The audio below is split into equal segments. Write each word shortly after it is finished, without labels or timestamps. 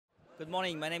Good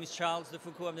morning, my name is Charles de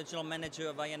Foucault. I'm the General Manager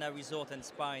of AYANA Resort and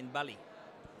Spa in Bali.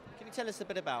 Can you tell us a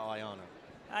bit about AYANA?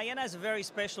 AYANA is a very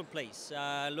special place,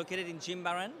 located in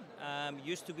Jimbaran.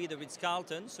 Used to be the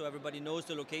Ritz-Carlton, so everybody knows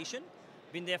the location.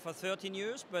 Been there for 13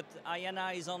 years, but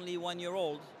AYANA is only 1 year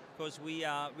old because we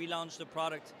relaunched the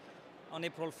product on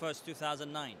April 1st,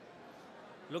 2009.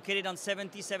 Located on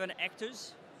 77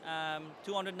 hectares,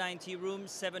 290 rooms,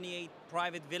 78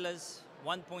 private villas,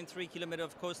 1.3 kilometers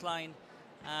of coastline.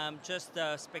 Just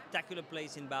a spectacular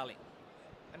place in Bali.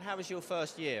 And how was your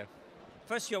first year?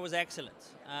 First year was excellent.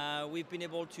 We've been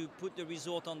able to put the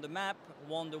resort on the map,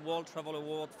 won the World Travel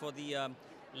Award for the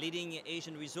leading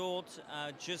Asian resort,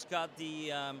 just got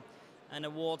an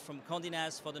award from Condé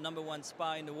Nast for the #1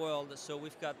 spa in the world. So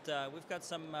we've got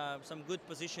some good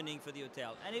positioning for the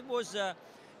hotel. And it was a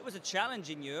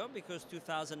challenging year because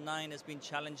 2009 has been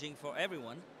challenging for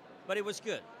everyone, but it was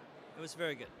good. It was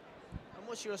very good. And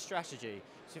what's your strategy?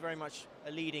 It's very much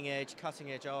a leading edge, cutting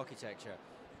edge architecture.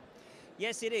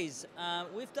 Yes, it is.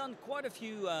 We've done quite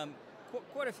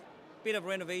a bit of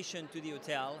renovation to the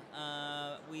hotel.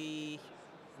 We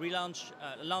launched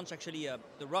actually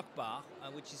the Rock Bar,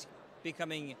 which is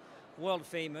becoming world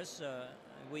famous.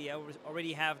 We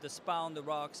already have the spa on the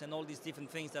rocks and all these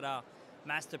different things that are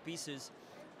masterpieces.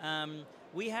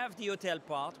 We have the hotel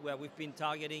part where we've been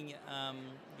targeting,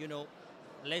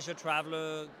 leisure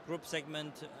traveler, group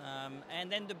segment,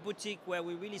 and then the boutique where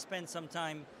we really spend some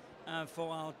time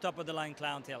for our top-of-the-line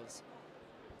clienteles.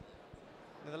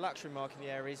 Now, the luxury market in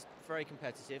the area is very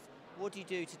competitive. What do you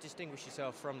do to distinguish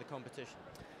yourself from the competition?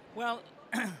 Well,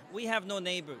 we have no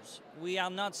neighbors. We are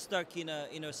not stuck in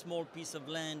a small piece of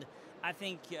land. I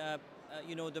think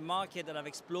the market that have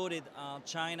exploded are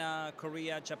China,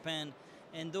 Korea, Japan,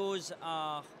 and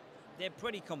they're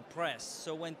pretty compressed.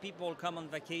 So when people come on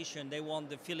vacation, they want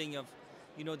the feeling of,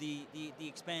 the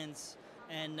expanse,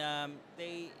 and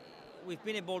we've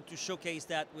been able to showcase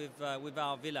that with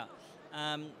our villa.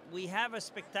 We have a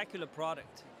spectacular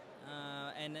product,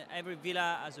 and every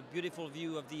villa has a beautiful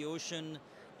view of the ocean,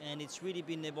 and it's really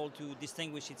been able to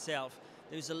distinguish itself.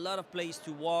 There's a lot of place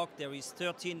to walk. There is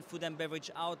 13 food and beverage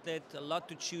outlets, a lot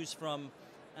to choose from.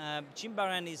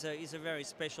 Jimbaran is a very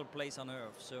special place on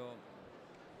earth. So.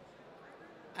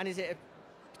 And is it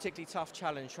a particularly tough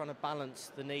challenge trying to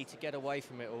balance the need to get away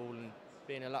from it all and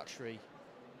be in a luxury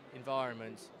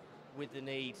environment with the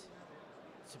need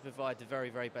to provide the very,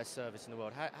 very best service in the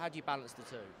world? How do you balance the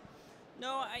two?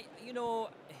 No,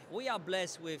 we are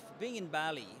blessed with being in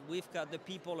Bali. We've got the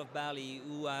people of Bali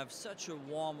who have such a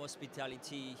warm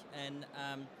hospitality, and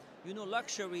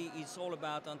luxury is all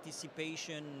about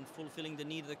anticipation, fulfilling the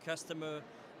need of the customer,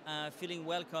 feeling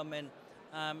welcome, and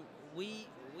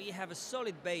we have a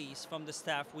solid base from the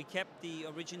staff. We kept the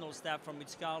original staff from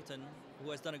Ritz-Carlton,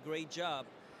 who has done a great job,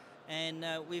 and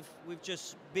we've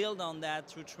just built on that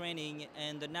through training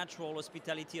and the natural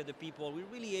hospitality of the people. We're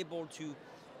really able to,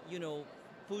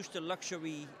 push the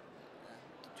luxury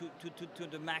to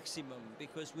the maximum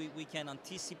because we can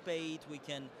anticipate. We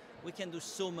can do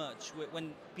so much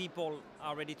when people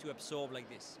are ready to absorb like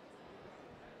this.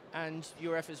 And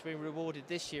your efforts have been rewarded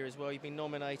this year as well. You've been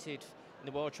nominated in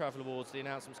the World Travel Awards. The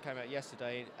announcements came out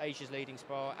yesterday. Asia's leading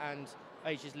spa and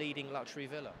Asia's leading luxury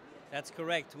villa. That's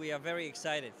correct. We are very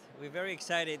excited. We're very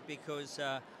excited because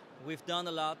we've done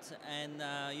a lot, and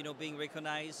being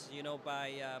recognized,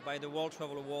 by the World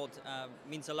Travel Award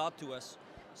means a lot to us.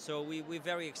 So we're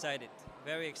very excited.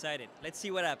 Very excited. Let's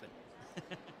see what happens.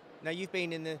 Now, you've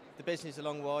been in the business a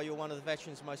long while. You're one of the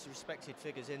veterans, most respected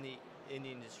figures in the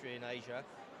industry in Asia.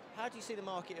 How do you see the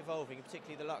market evolving,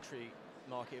 particularly the luxury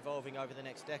market evolving over the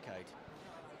next decade?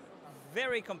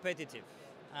 Very competitive.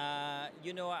 I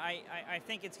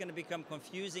think it's going to become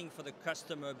confusing for the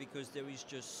customer because there is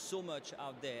just so much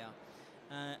out there,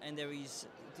 and there's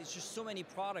just so many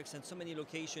products and so many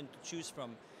locations to choose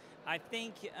from. I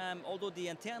think although the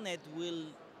internet will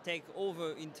take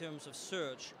over in terms of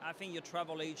search, I think your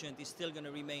travel agent is still going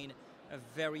to remain a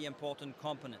very important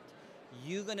component.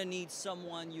 You're going to need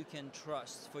someone you can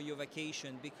trust for your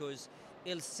vacation because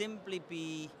it'll simply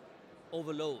be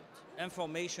overload,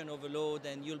 information overload,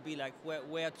 and you'll be like,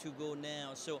 where to go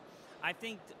now? So I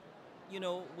think,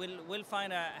 we'll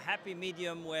find a happy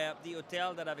medium where the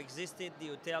hotel that have existed, the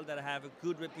hotel that have a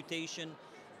good reputation,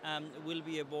 will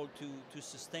be able to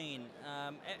sustain.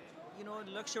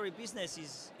 The luxury business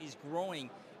is growing,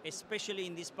 especially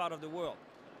in this part of the world.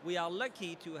 We are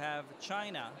lucky to have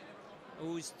China,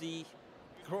 who's the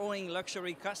growing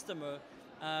luxury customer,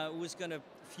 who's going to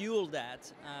fuel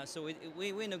that. So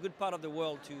we're in a good part of the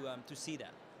world to see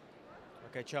that.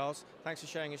 Okay, Charles, thanks for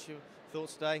sharing us your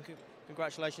thoughts today.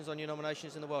 Congratulations on your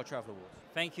nominations in the World Travel Awards.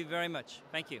 Thank you very much.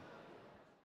 Thank you.